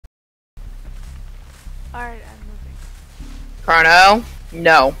Alright, I'm moving. Chrono?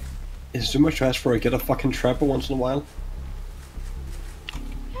 No. Is it too much to ask for? I get a fucking trapper once in a while.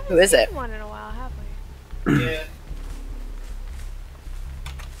 Who is it? One in a while, have we? Yeah.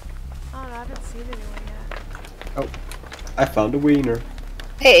 Oh no, I haven't seen anyone yet. Oh, I found a wiener.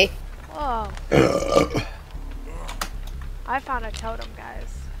 Hey. Whoa. I found a totem,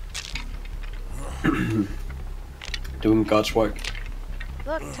 guys. Doing God's work.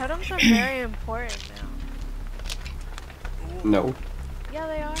 Look, totems are very important now. No. Yeah,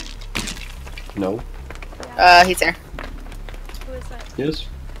 they are. No. Yeah. He's there. Who is that? Yes.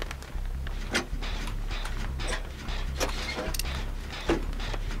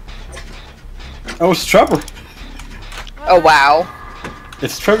 Oh, it's a trapper. Oh, wow.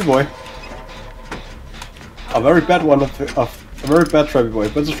 It's a trapper boy. A very bad one of a very bad trapper boy,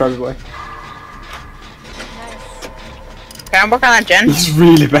 but it's a trapper boy. Nice. Can I work on that, Jen? He's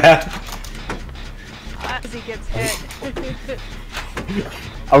really bad. As he gets hit.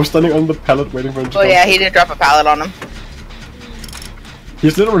 I was standing on the pallet waiting for him to Oh come. yeah, he did drop a pallet on him.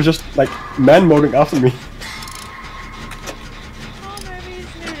 He's literally just like man-moding after me. Oh, maybe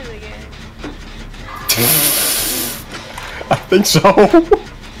he's new to the game. I think so.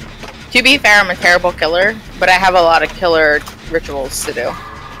 To be fair, I'm a terrible killer, but I have a lot of killer rituals to do.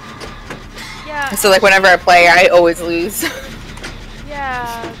 Yeah. So like whenever I play, I always lose.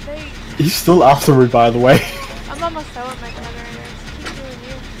 Yeah, they... He's still after me, by the way. I'm almost done with my generators. Keep doing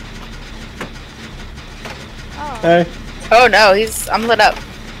you. Oh. Hey. Oh no, I'm lit up.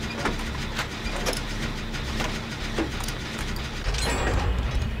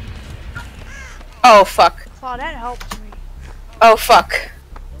 Oh fuck. Claudette helped me. Oh fuck.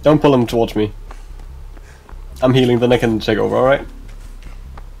 Don't pull him towards me. I'm healing, then I can take over, alright?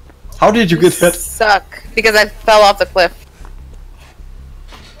 How did you get hit? Suck. Because I fell off the cliff.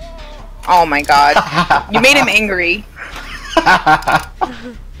 Oh my god. You made him angry.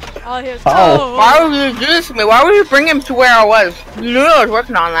 Oh, he was... Oh. Why would you do this to me? Why would you bring him to where I was? You knew I was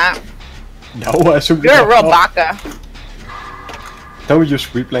working on that. No, I assumed You're a real baka. Don't use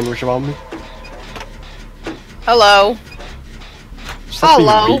sweep language around me. Hello. Stop being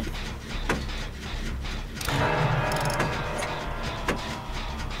Hello. weak.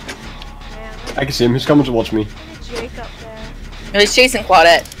 Man, I can see him, he's coming towards me. look at Jake up there. He's chasing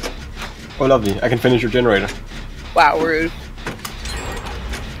Claudette. Oh lovely, I can finish your generator. Wow, rude.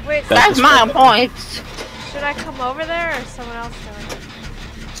 Wait, That's the my spot. point. should I come over there or is someone else doing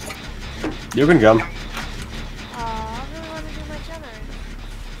it? You can come. I really want to do my generator.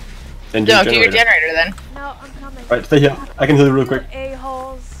 Then Don't do your generator then. No, I'm coming. Right, stay here. I can heal you real quick.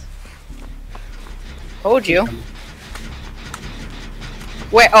 A-holes. Told you.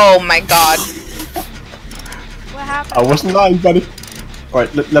 Wait, oh my god. What happened? I wasn't lying, buddy.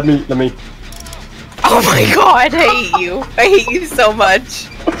 Alright, let me. Oh my god, I hate you. I hate you so much.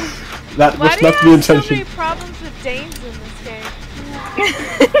 That Why was do you not the have intention. so many problems with Danes in this game?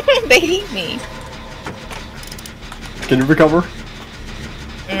 They hate me. Can you recover?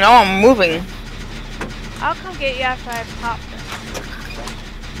 No, I'm moving. I'll come get you after I pop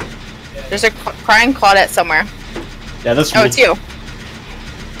this. There's a crying Claudette somewhere. Yeah, that's Oh, me. it's you.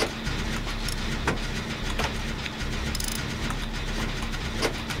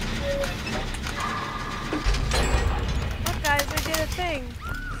 Look guys, I did a thing.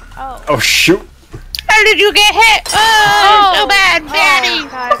 Oh. Oh shoot! How did you get hit? Oh, so bad, Daddy. Oh,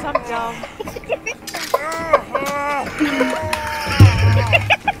 guys, I'm dumb.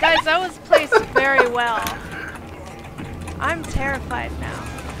 Guys, that was placed very well. I'm terrified now.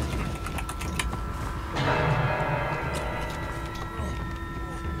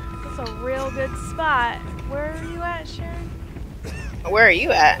 That's a real good spot. Where are you at, Sharon? Where are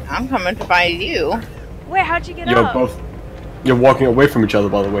you at? I'm coming to find you. Wait, how'd you get You're up? both. You're walking away from each other,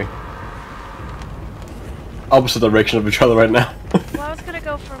 by the way. Opposite direction of each other right now. Well, I was gonna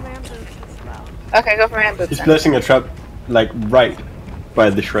go for man boots as well. Okay, go for hand boots He's then. placing a trap, like right by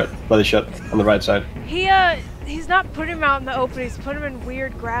the shed on the right side. He's not putting him out in the open, he's putting him in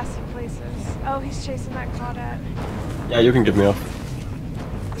weird grassy places. Oh, he's chasing that Claudette. Yeah, you can get me off.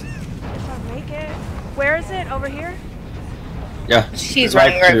 If I make it. Where is it? Over here? Yeah. She's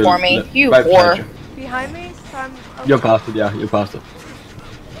running right to for me. le- You right whore. behind you. Behind me? So I'm You're past it, yeah, you're past it.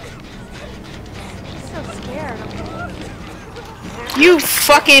 so scared. You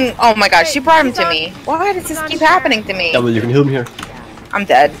fucking. Oh my god, she brought him He's to on- me. Why does he's this on keep Sharon. happening to me? Yeah, well, you can heal me here. I'm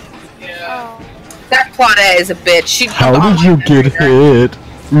dead. Oh. That Claudette is a bitch. She How jumped did on you my get generator. hit?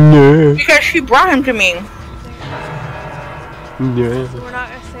 No. Because she brought him to me. No. So we're not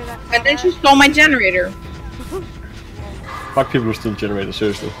gonna say that. And then she stole my generator. Fuck people who steal generators,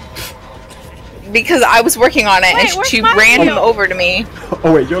 seriously. Because I was working on it, Wait, and where's she my ran him shield? over to me.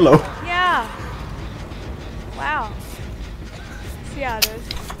 Oh wait, you're low. Yeah. Wow. See how it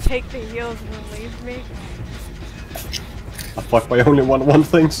is. Take the heals and then leave me. I fuck by only one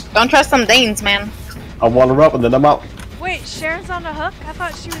things. Don't trust some Danes, man. I wander up and then I'm out. Wait, Sharon's on the hook? I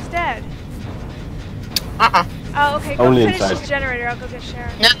thought she was dead. Oh, okay. Go Only finish inside. this generator. I'll go get Sharon.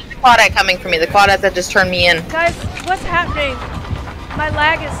 No, there's a Claudette coming for me. The Claudette that just turned me in. Guys, what's happening? My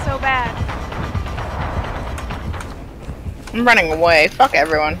lag is so bad. I'm running away. Fuck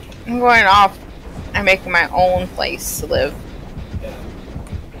everyone. I'm going off and making my own place to live.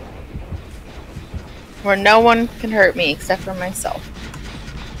 Where no one can hurt me except for myself.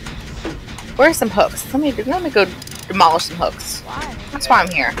 Where's some hooks? Let me go demolish some hooks. Why? That's why I'm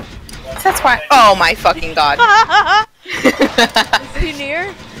here. That's why. Oh my fucking god. Is he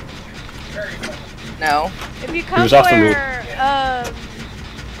near? No. If you come was after me. where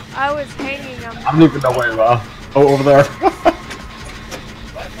I was hanging, I don't even know where you are. Oh, over there.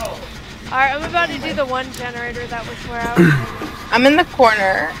 Alright, I'm about to do the one generator that was where I was hanging. I'm in the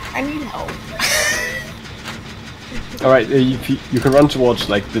corner. I need help. Alright, you can run towards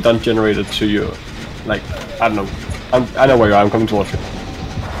like the done generator to you. Like, I don't know. I know where you are. I'm coming towards you.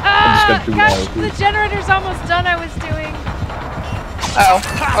 Ah! just gotta do Gosh, more. the generator's almost done I was doing. Oh,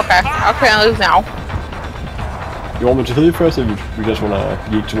 okay. Okay, I'll lose now. You want me to heal you first, or you just wanna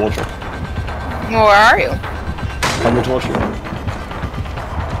yeet towards you? Where are you? Coming towards you.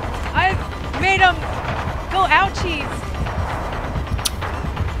 I made him go ouchies.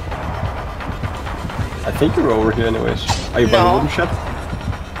 I think you're over here anyways. Are you by the No. wooden shed?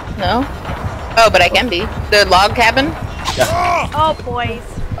 No? Oh, but I can be. The log cabin? Yeah. Oh, boys.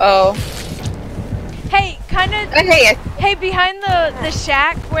 Oh. Hey, kind of. Okay, Hey, behind the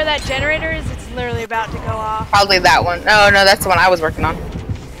shack where that generator is, it's literally about to go off. probably that one. Oh, no, that's the one I was working on.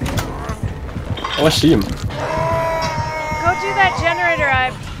 Oh, I see him. Go do that generator.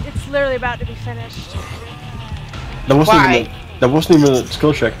 It's literally about to be finished. That wasn't Why? even that wasn't even a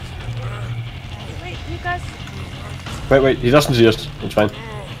skill check. Wait, you guys. Wait, he doesn't see us. It's fine.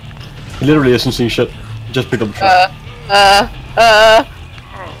 He literally isn't seeing shit. He just picked up the trap.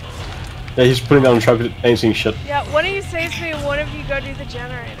 Yeah, he's putting down the trap. He ain't seeing shit. Yeah, one of you saves me and one of you go do the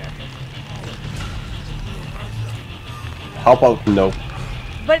generator. How about no?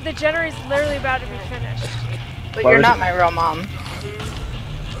 But the generator's literally about to be finished. But Where you're is not it? my real mom.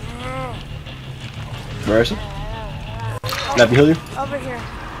 Where is he? Let me heal you. Over here.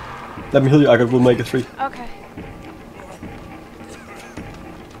 Let me heal you. I will make it 3. Okay.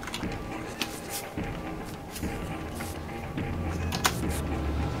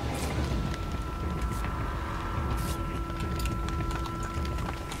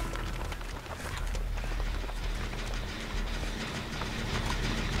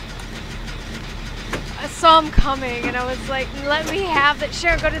 I saw him coming and I was like, let me have that.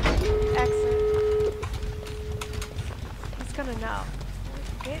 Sharon, go to the exit. He's gonna know.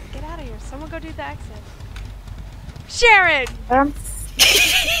 Get out of here. Someone go do the exit. Sharon!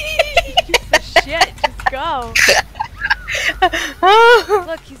 Piece of shit, just go.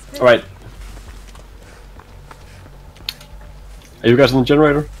 Look, he's busy. Alright. Are you guys on the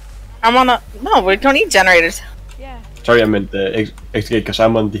generator? I'm on a... No, we don't need generators. Yeah, Sorry, I meant the exit because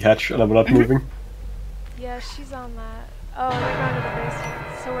I'm on the hatch and I'm not moving. yeah, she's on that. Oh, they're going to the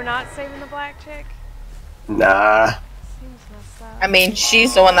basement. So we're not saving the black chick? Nah. Seems messed up. I mean,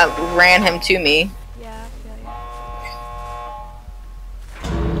 she's the one that ran him to me. Yeah, I feel you.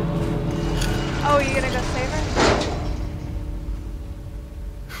 Oh, you gonna go save her?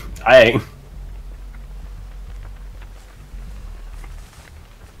 I ain't.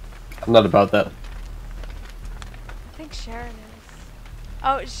 I'm not about that. I think Sharon is.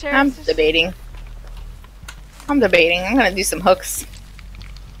 Oh, I'm Sharon's just... debating. I'm debating. I'm gonna do some hooks.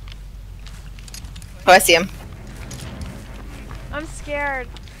 Oh, I see him. I'm scared.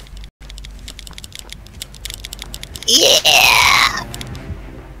 Yeah!